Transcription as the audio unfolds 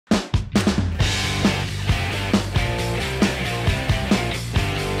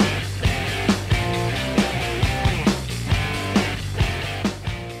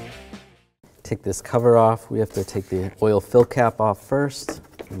take this cover off, we have to take the oil fill cap off first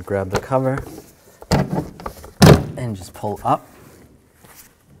and grab the cover and just pull up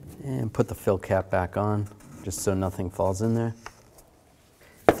and put the fill cap back on just so nothing falls in there.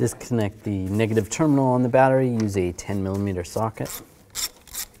 Disconnect the negative terminal on the battery, use a 10mm socket.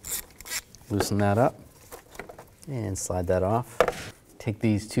 Loosen that up and slide that off. Take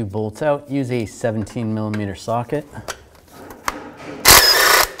these two bolts out, use a 17mm socket.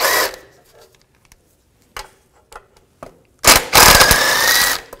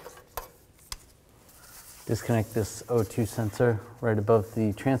 Disconnect this O2 sensor right above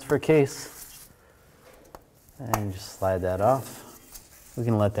the transfer case and just slide that off. We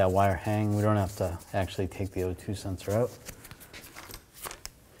can let that wire hang. We don't have to actually take the O2 sensor out.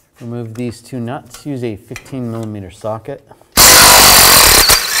 Remove these two nuts, use a 15mm socket.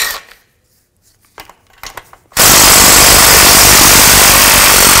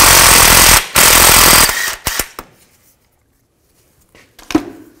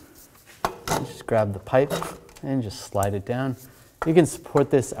 Just grab the pipe and just slide it down. You can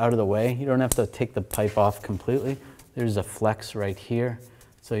support this out of the way. You don't have to take the pipe off completely. There's a flex right here,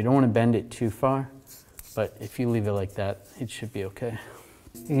 so you don't want to bend it too far, but if you leave it like that, it should be okay.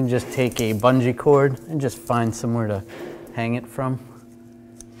 You can just take a bungee cord and just find somewhere to hang it from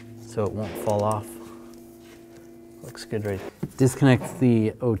so it won't fall off. Looks good right there. Disconnect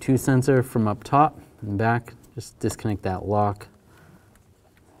the O2 sensor from up top and back. Just disconnect that lock.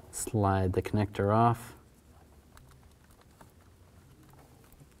 Slide the connector off.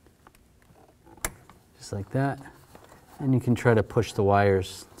 Just like that. And you can try to push the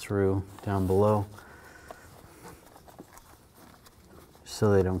wires through down below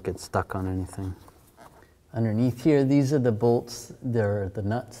so they don't get stuck on anything. Underneath here, these are the bolts, they're the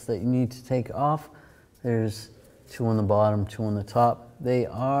nuts that you need to take off. There's two on the bottom, two on the top. They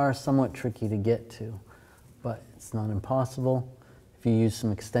are somewhat tricky to get to, but it's not impossible. If you use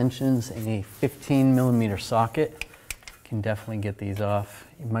some extensions and a 15mm socket, you can definitely get these off.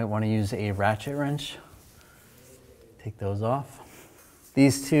 You might want to use a ratchet wrench. Take those off.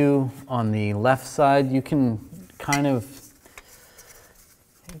 These two on the left side, you can kind of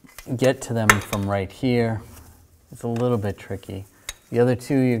get to them from right here. It's a little bit tricky. The other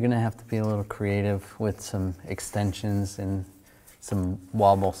two, you're gonna have to be a little creative with some extensions and some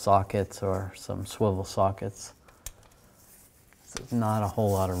wobble sockets or some swivel sockets. There's not a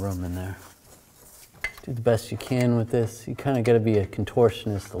whole lot of room in there. Do the best you can with this. You kind of got to be a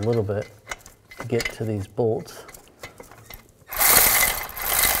contortionist a little bit to get to these bolts.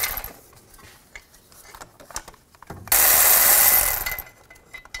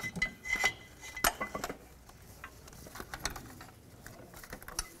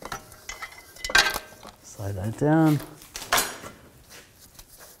 Slide that down.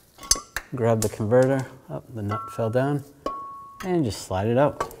 Grab the converter. Oh, the nut fell down. And just slide it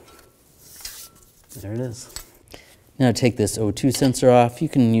out. There it is. Now take this O2 sensor off. You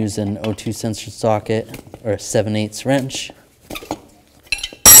can use an O2 sensor socket or a 7/8 wrench.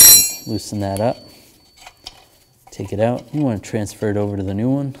 Loosen that up. Take it out. You want to transfer it over to the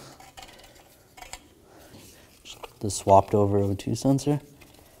new one. The swapped over O2 sensor.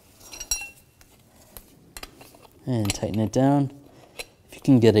 And tighten it down. If you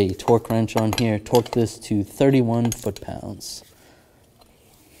can get a torque wrench on here, torque this to 31 foot-pounds.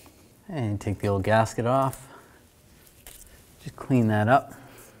 And take the old gasket off. Just clean that up.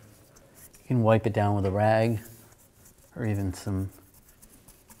 You can wipe it down with a rag or even some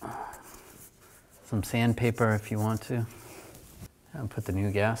sandpaper if you want to. And put the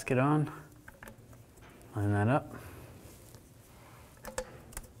new gasket on. Line that up.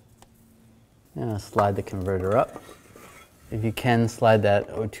 Now slide the converter up. If you can, slide that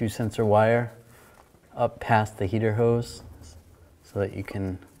O2 sensor wire up past the heater hose so that you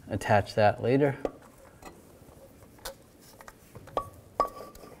can attach that later.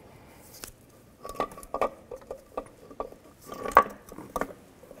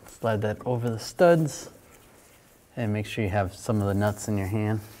 Slide that over the studs and make sure you have some of the nuts in your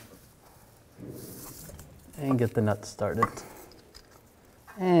hand. And get the nuts started.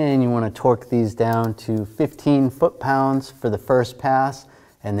 And you want to torque these down to 15 foot-pounds for the first pass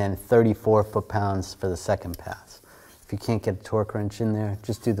and then 34 foot-pounds for the second pass. If you can't get a torque wrench in there,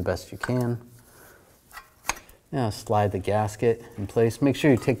 just do the best you can. Now slide the gasket in place. Make sure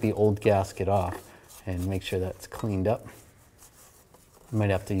you take the old gasket off and make sure that's cleaned up. You might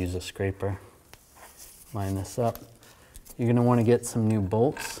have to use a scraper. Line this up. You're going to want to get some new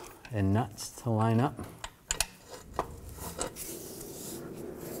bolts and nuts to line up.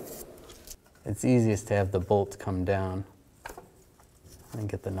 It's easiest to have the bolt come down and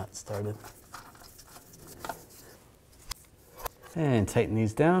get the nut started. And tighten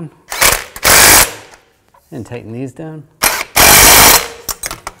these down. And tighten these down.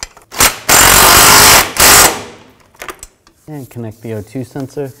 And connect the O2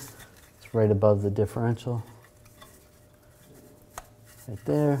 sensor. It's right above the differential. Right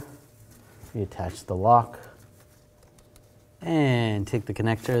there. Reattach the lock. And take the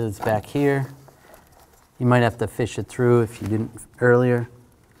connector that's back here. You might have to fish it through if you didn't earlier.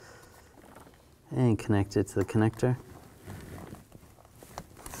 And connect it to the connector.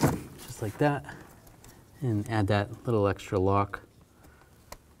 Just like that. And add that little extra lock.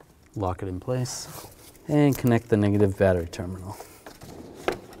 Lock it in place. And connect the negative battery terminal.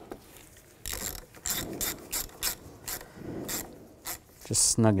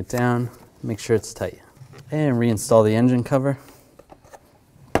 Just snug it down, make sure it's tight. And reinstall the engine cover.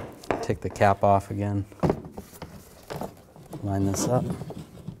 Take the cap off again. Line this up.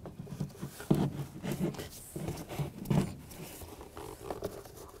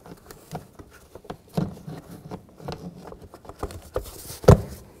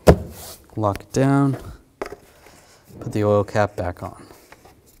 Lock it down. Put the oil cap back on.